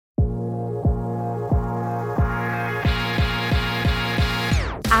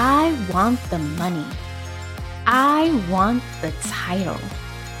want the money. I want the title.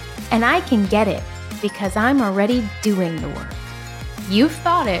 And I can get it because I'm already doing the work. You've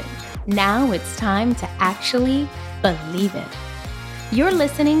thought it. Now it's time to actually believe it. You're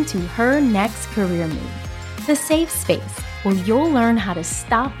listening to Her Next Career Move, the safe space where you'll learn how to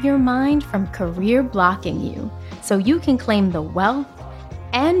stop your mind from career blocking you so you can claim the wealth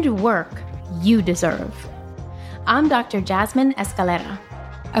and work you deserve. I'm Dr. Jasmine Escalera,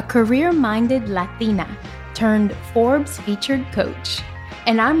 a career-minded Latina turned Forbes featured coach.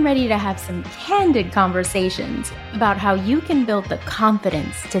 And I'm ready to have some candid conversations about how you can build the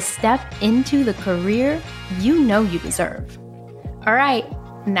confidence to step into the career you know you deserve. All right,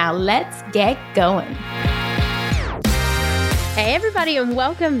 now let's get going. Hey everybody, and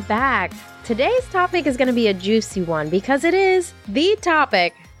welcome back. Today's topic is going to be a juicy one because it is the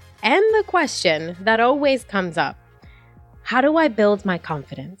topic and the question that always comes up. How do I build my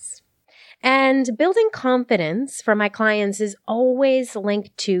confidence? And building confidence for my clients is always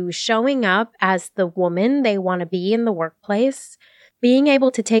linked to showing up as the woman they want to be in the workplace, being able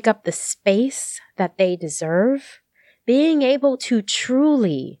to take up the space that they deserve, being able to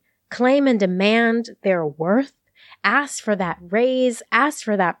truly claim and demand their worth, ask for that raise, ask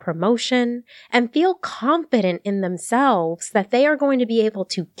for that promotion, and feel confident in themselves that they are going to be able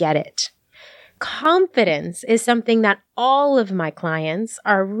to get it. Confidence is something that all of my clients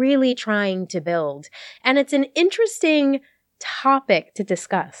are really trying to build. And it's an interesting topic to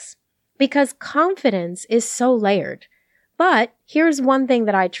discuss because confidence is so layered. But here's one thing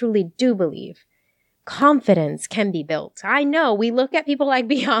that I truly do believe. Confidence can be built. I know we look at people like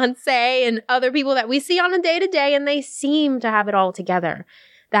Beyonce and other people that we see on a day-to-day and they seem to have it all together.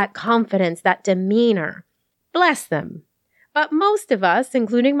 That confidence, that demeanor. Bless them. But most of us,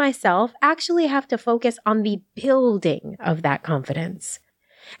 including myself, actually have to focus on the building of that confidence.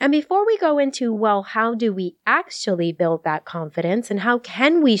 And before we go into, well, how do we actually build that confidence and how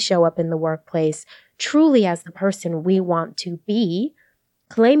can we show up in the workplace truly as the person we want to be,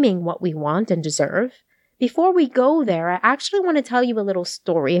 claiming what we want and deserve, before we go there, I actually want to tell you a little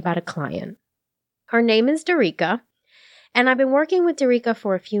story about a client. Her name is Derica. And I've been working with Derica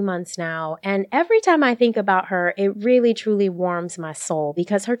for a few months now, and every time I think about her, it really truly warms my soul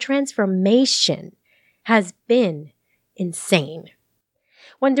because her transformation has been insane.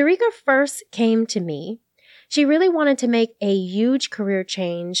 When Derica first came to me, she really wanted to make a huge career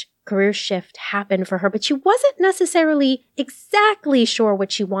shift happen for her, but she wasn't necessarily exactly sure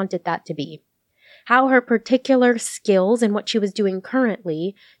what she wanted that to be. How her particular skills and what she was doing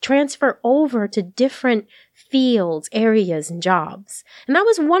currently transfer over to different fields, areas, and jobs. And that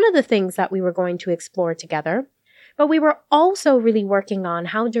was one of the things that we were going to explore together. But we were also really working on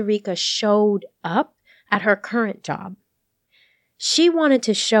how Derica showed up at her current job. She wanted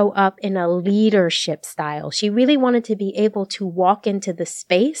to show up in a leadership style. She really wanted to be able to walk into the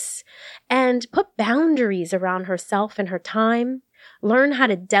space and put boundaries around herself and her time, learn how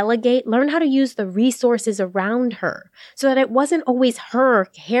to delegate, learn how to use the resources around her so that it wasn't always her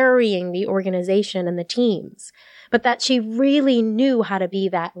carrying the organization and the teams, but that she really knew how to be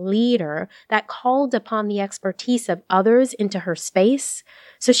that leader that called upon the expertise of others into her space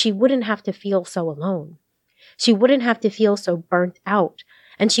so she wouldn't have to feel so alone. She wouldn't have to feel so burnt out,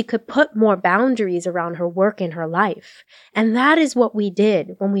 and she could put more boundaries around her work and her life. And that is what we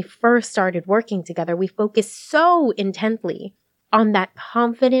did when we first started working together. We focused so intently on that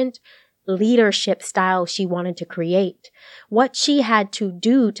confident leadership style she wanted to create, what she had to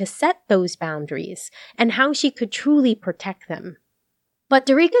do to set those boundaries, and how she could truly protect them. But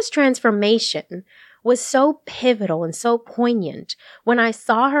Derica's transformation was so pivotal and so poignant when I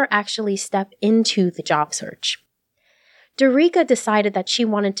saw her actually step into the job search. Derica decided that she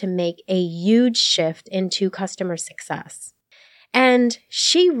wanted to make a huge shift into customer success. And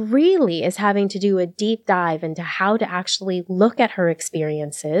she really is having to do a deep dive into how to actually look at her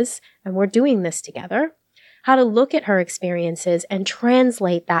experiences, and we're doing this together, how to look at her experiences and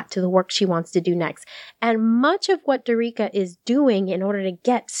translate that to the work she wants to do next. And much of what Derica is doing in order to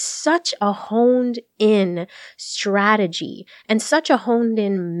get such a honed in strategy and such a honed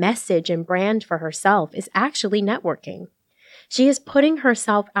in message and brand for herself is actually networking. She is putting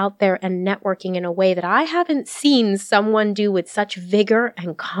herself out there and networking in a way that I haven't seen someone do with such vigor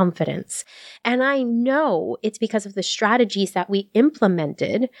and confidence. And I know it's because of the strategies that we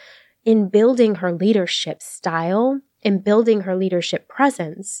implemented in building her leadership style, in building her leadership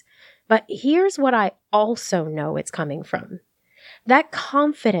presence. But here's what I also know it's coming from. That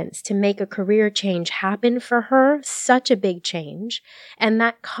confidence to make a career change happen for her, such a big change, and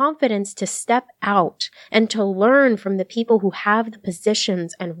that confidence to step out and to learn from the people who have the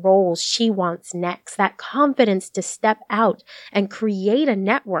positions and roles she wants next, that confidence to step out and create a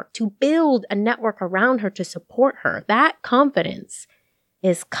network, to build a network around her to support her, that confidence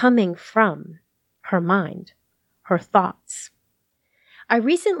is coming from her mind, her thoughts. I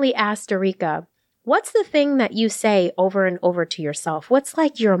recently asked Erika, what's the thing that you say over and over to yourself? What's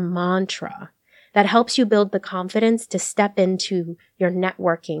like your mantra that helps you build the confidence to step into your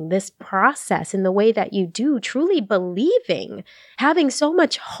networking, this process in the way that you do, truly believing, having so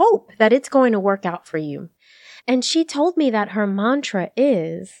much hope that it's going to work out for you? And she told me that her mantra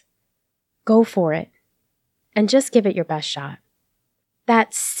is, go for it and just give it your best shot.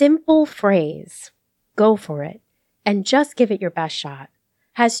 That simple phrase, go for it and just give it your best shot,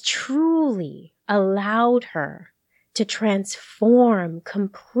 has truly allowed her to transform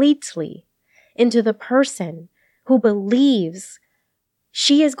completely into the person who believes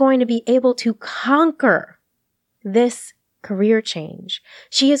she is going to be able to conquer this career change.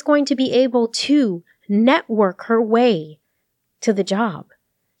 She is going to be able to network her way to the job.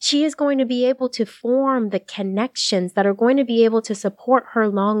 She is going to be able to form the connections that are going to be able to support her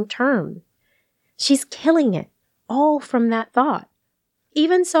long term. She's killing it, all from that thought.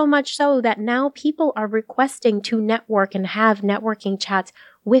 Even so much so that now people are requesting to network and have networking chats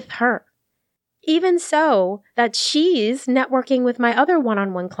with her. Even so that she's networking with my other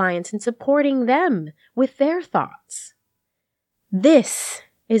one-on-one clients and supporting them with their thoughts. This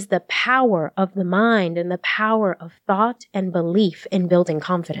is the power of the mind and the power of thought and belief in building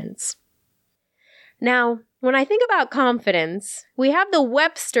confidence. Now, when I think about confidence, we have the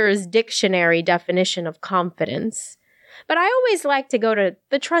Webster's Dictionary definition of confidence. But I always like to go to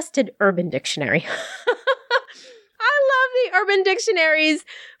the trusted Urban Dictionary. I love the Urban Dictionary's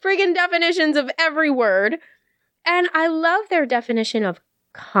friggin' definitions of every word. And I love their definition of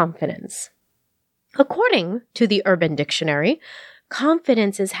confidence. According to the Urban Dictionary,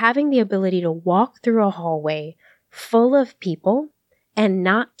 confidence is having the ability to walk through a hallway full of people and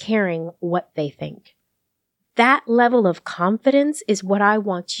not caring what they think. That level of confidence is what I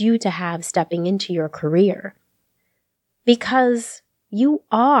want you to have stepping into your career. Because you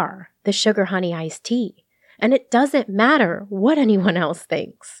are the sugar honey iced tea, and it doesn't matter what anyone else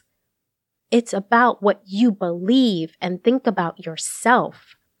thinks. It's about what you believe and think about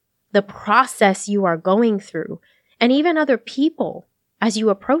yourself, the process you are going through, and even other people as you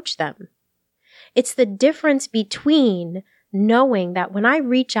approach them. It's the difference between knowing that when I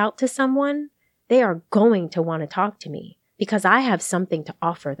reach out to someone, they are going to want to talk to me because I have something to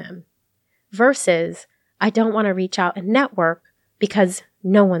offer them, versus I don't want to reach out and network because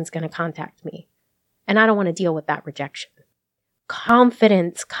no one's going to contact me. And I don't want to deal with that rejection.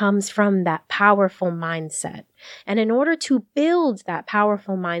 Confidence comes from that powerful mindset. And in order to build that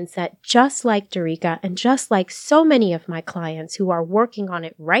powerful mindset, just like Darika and just like so many of my clients who are working on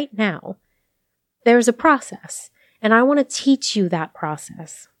it right now, there's a process. And I want to teach you that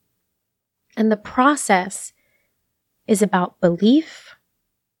process. And the process is about belief,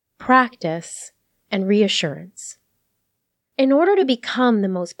 practice, and reassurance. In order to become the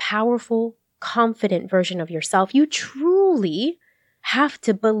most powerful, confident version of yourself, you truly have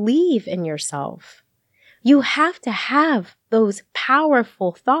to believe in yourself. You have to have those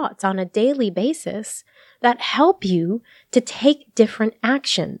powerful thoughts on a daily basis that help you to take different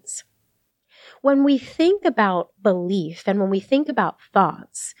actions. When we think about belief and when we think about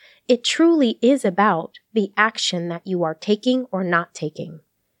thoughts, it truly is about the action that you are taking or not taking.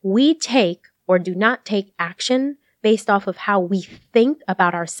 We take or do not take action based off of how we think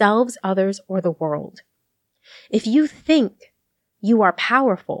about ourselves, others, or the world. If you think you are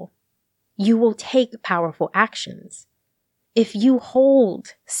powerful, you will take powerful actions. If you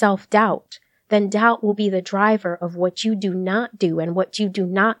hold self-doubt, then doubt will be the driver of what you do not do and what you do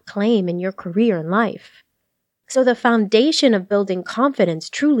not claim in your career and life. So the foundation of building confidence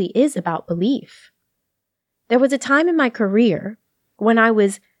truly is about belief. There was a time in my career when I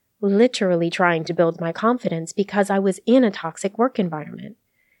was literally trying to build my confidence because I was in a toxic work environment.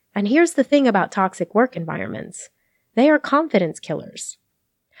 And here's the thing about toxic work environments. They are confidence killers.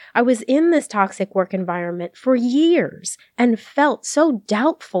 I was in this toxic work environment for years and felt so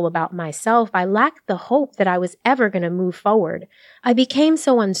doubtful about myself. I lacked the hope that I was ever going to move forward. I became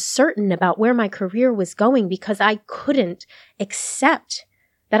so uncertain about where my career was going because I couldn't accept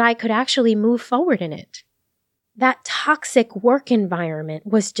that I could actually move forward in it. That toxic work environment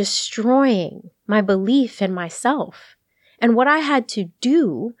was destroying my belief in myself. And what I had to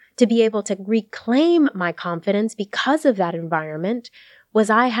do to be able to reclaim my confidence because of that environment was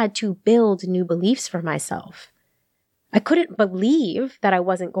I had to build new beliefs for myself. I couldn't believe that I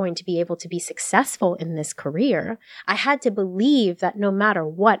wasn't going to be able to be successful in this career. I had to believe that no matter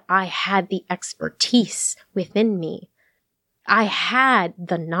what, I had the expertise within me. I had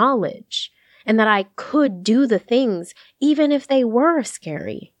the knowledge and that I could do the things even if they were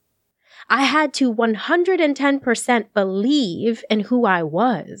scary. I had to 110% believe in who I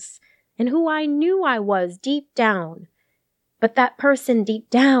was and who I knew I was deep down. But that person deep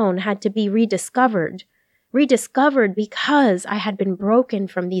down had to be rediscovered because I had been broken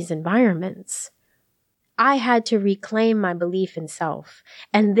from these environments. I had to reclaim my belief in self,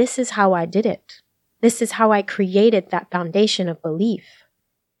 and this is how I did it. This is how I created that foundation of belief.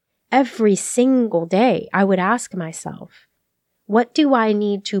 Every single day, I would ask myself, what do I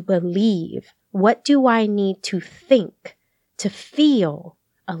need to believe? What do I need to think to feel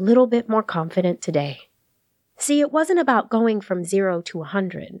a little bit more confident today? See, it wasn't about going from 0 to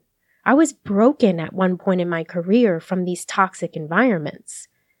 100. I was broken at one point in my career from these toxic environments.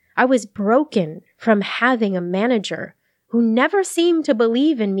 I was broken from having a manager who never seemed to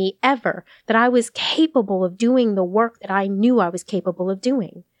believe in me ever, that I was capable of doing the work that I knew I was capable of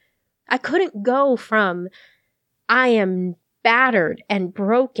doing. I couldn't go from, I am battered and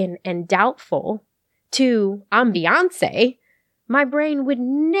broken and doubtful, to, I'm Beyonce. My brain would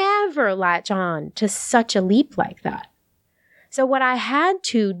never latch on to such a leap like that. So what I had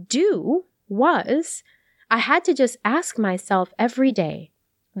to do was, I had to just ask myself every day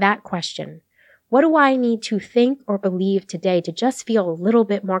that question. What do I need to think or believe today to just feel a little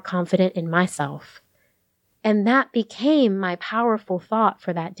bit more confident in myself? And that became my powerful thought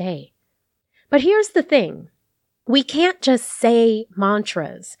for that day. But here's the thing. We can't just say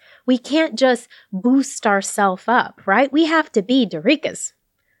mantras. We can't just boost ourselves up, right? We have to be Dorikas.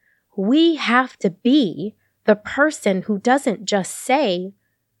 We have to be the person who doesn't just say,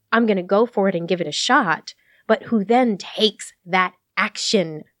 I'm going to go for it and give it a shot, but who then takes that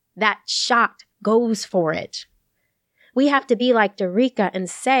action, that shot, goes for it. We have to be like Dorika and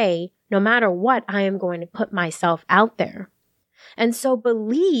say, no matter what, I am going to put myself out there. And so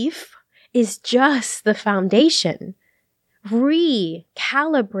belief is just the foundation.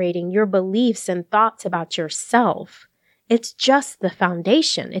 Recalibrating your beliefs and thoughts about yourself. It's just the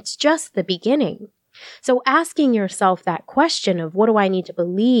foundation. It's just the beginning. So asking yourself that question of what do I need to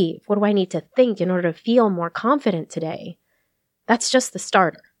believe? What do I need to think in order to feel more confident today? That's just the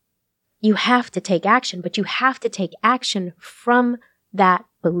starter. You have to take action, but you have to take action from that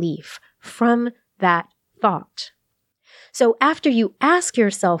belief, from that thought. So after you ask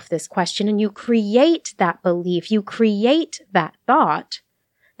yourself this question and you create that belief, you create that thought,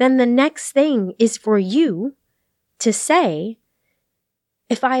 then the next thing is for you to say,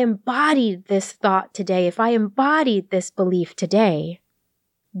 if I embodied this thought today, if I embodied this belief today,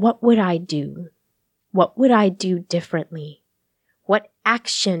 what would I do? What would I do differently? What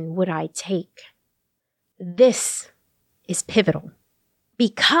action would I take? This is pivotal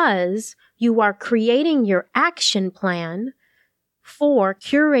because you are creating your action plan for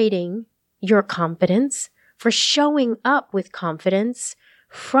curating your confidence, for showing up with confidence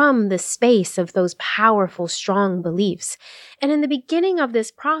from the space of those powerful, strong beliefs. And in the beginning of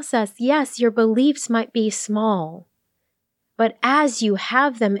this process, yes, your beliefs might be small, but as you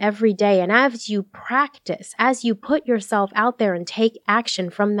have them every day and as you practice, as you put yourself out there and take action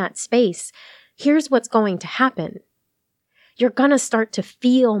from that space, here's what's going to happen. You're going to start to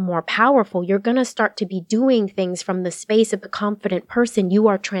feel more powerful. You're going to start to be doing things from the space of the confident person you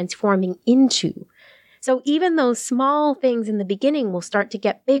are transforming into. So even those small things in the beginning will start to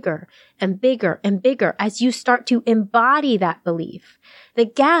get bigger and bigger and bigger as you start to embody that belief. The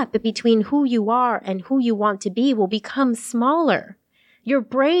gap between who you are and who you want to be will become smaller. Your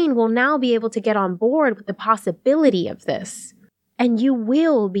brain will now be able to get on board with the possibility of this. And you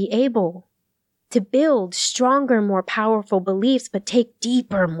will be able to build stronger, more powerful beliefs, but take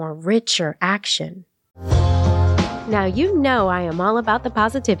deeper, more richer action. Now, you know I am all about the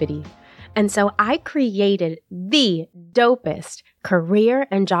positivity. And so I created the dopest career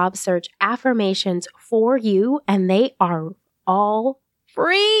and job search affirmations for you, and they are all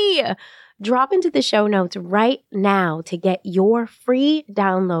free. Drop into the show notes right now to get your free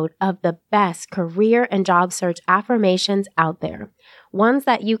download of the best career and job search affirmations out there. Ones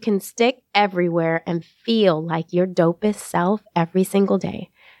that you can stick everywhere and feel like your dopest self every single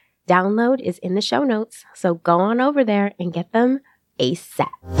day. Download is in the show notes, so go on over there and get them ASAP.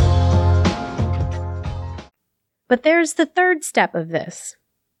 But there's the third step of this.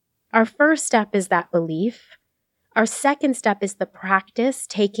 Our first step is that belief. Our second step is the practice,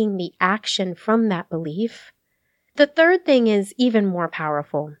 taking the action from that belief. The third thing is even more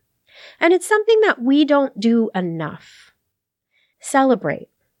powerful, and it's something that we don't do enough. Celebrate.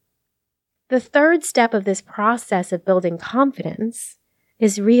 The third step of this process of building confidence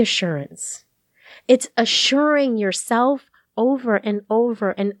is reassurance. It's assuring yourself over and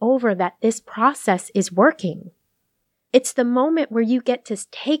over and over that this process is working. It's the moment where you get to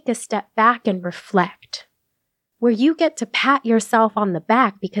take a step back and reflect, where you get to pat yourself on the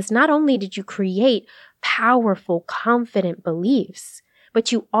back because not only did you create powerful, confident beliefs,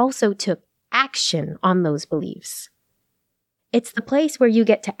 but you also took action on those beliefs. It's the place where you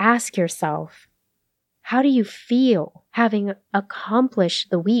get to ask yourself, how do you feel having accomplished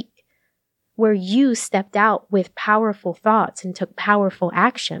the week where you stepped out with powerful thoughts and took powerful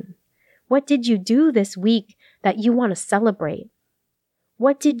action? What did you do this week that you want to celebrate?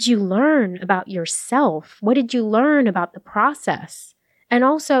 What did you learn about yourself? What did you learn about the process? And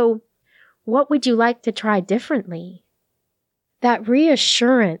also, what would you like to try differently? That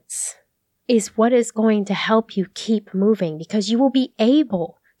reassurance is what is going to help you keep moving because you will be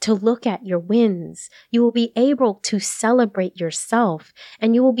able to look at your wins. You will be able to celebrate yourself,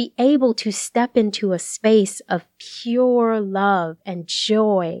 and you will be able to step into a space of pure love and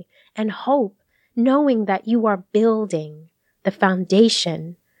joy and hope, knowing that you are building the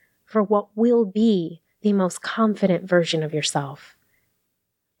foundation for what will be the most confident version of yourself.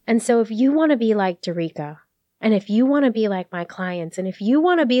 And so if you want to be like Derica, and if you want to be like my clients, and if you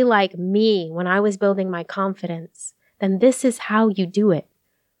want to be like me when I was building my confidence, then this is how you do it.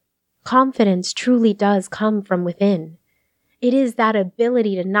 Confidence truly does come from within. It is that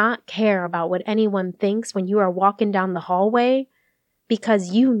ability to not care about what anyone thinks when you are walking down the hallway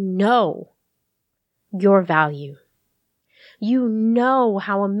because you know your value. You know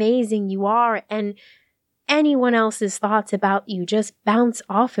how amazing you are, and anyone else's thoughts about you just bounce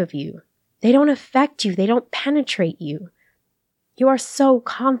off of you. They don't affect you. They don't penetrate you. You are so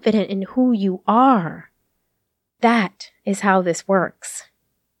confident in who you are. That is how this works.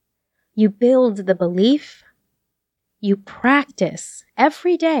 You build the belief, you practice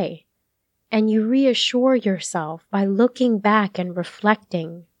every day, and you reassure yourself by looking back and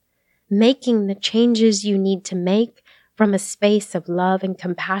reflecting, making the changes you need to make from a space of love and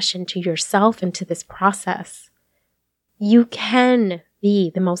compassion to yourself and to this process. You can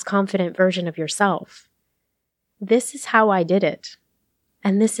be the most confident version of yourself. This is how I did it,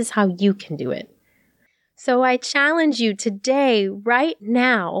 and this is how you can do it. So I challenge you today, right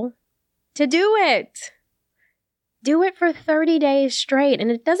now, to do it. Do it for 30 days straight.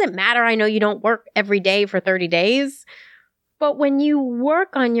 And it doesn't matter. I know you don't work every day for 30 days. But when you work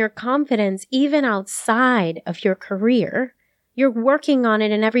on your confidence, even outside of your career, you're working on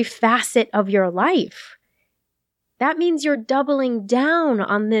it in every facet of your life. That means you're doubling down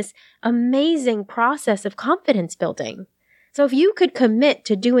on this amazing process of confidence building. So if you could commit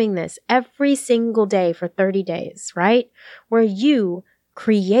to doing this every single day for 30 days, right? Where you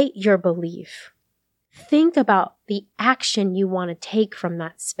create your belief. Think about the action you want to take from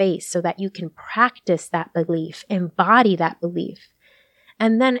that space so that you can practice that belief, embody that belief.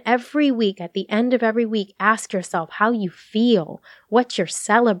 And then every week, at the end of every week, ask yourself how you feel, what you're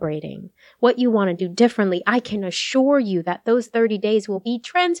celebrating, what you want to do differently. I can assure you that those 30 days will be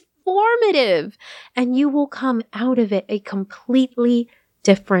transformative and you will come out of it a completely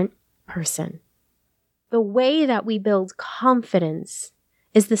different person. The way that we build confidence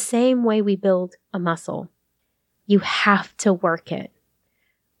is the same way we build a muscle. You have to work it.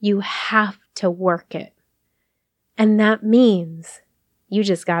 You have to work it. And that means you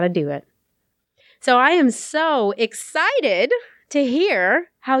just got to do it. So I am so excited to hear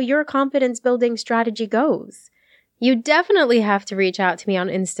how your confidence building strategy goes. You definitely have to reach out to me on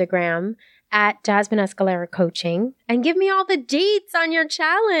Instagram at Jasmine Escalera Coaching and give me all the deets on your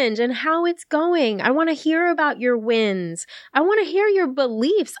challenge and how it's going. I want to hear about your wins. I want to hear your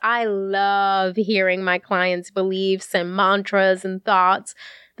beliefs. I love hearing my clients' beliefs and mantras and thoughts.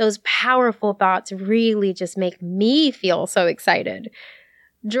 Those powerful thoughts really just make me feel so excited.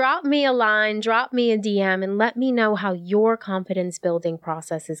 Drop me a line, drop me a DM, and let me know how your confidence building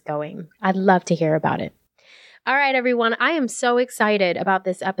process is going. I'd love to hear about it. All right, everyone, I am so excited about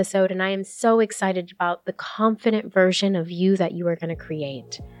this episode, and I am so excited about the confident version of you that you are going to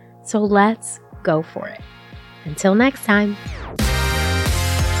create. So let's go for it. Until next time.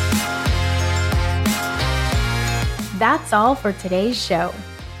 That's all for today's show.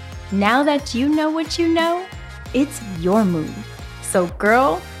 Now that you know what you know, it's your move. So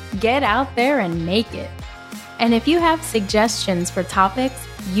girl, get out there and make it. And if you have suggestions for topics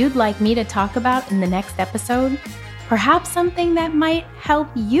you'd like me to talk about in the next episode, perhaps something that might help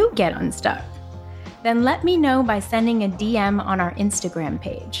you get unstuck, then let me know by sending a DM on our Instagram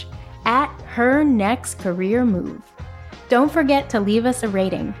page at Her Next Career Move. Don't forget to leave us a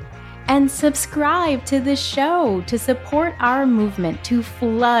rating and subscribe to the show to support our movement to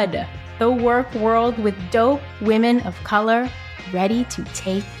flood the work world with dope women of color ready to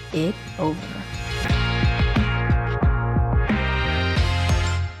take it over.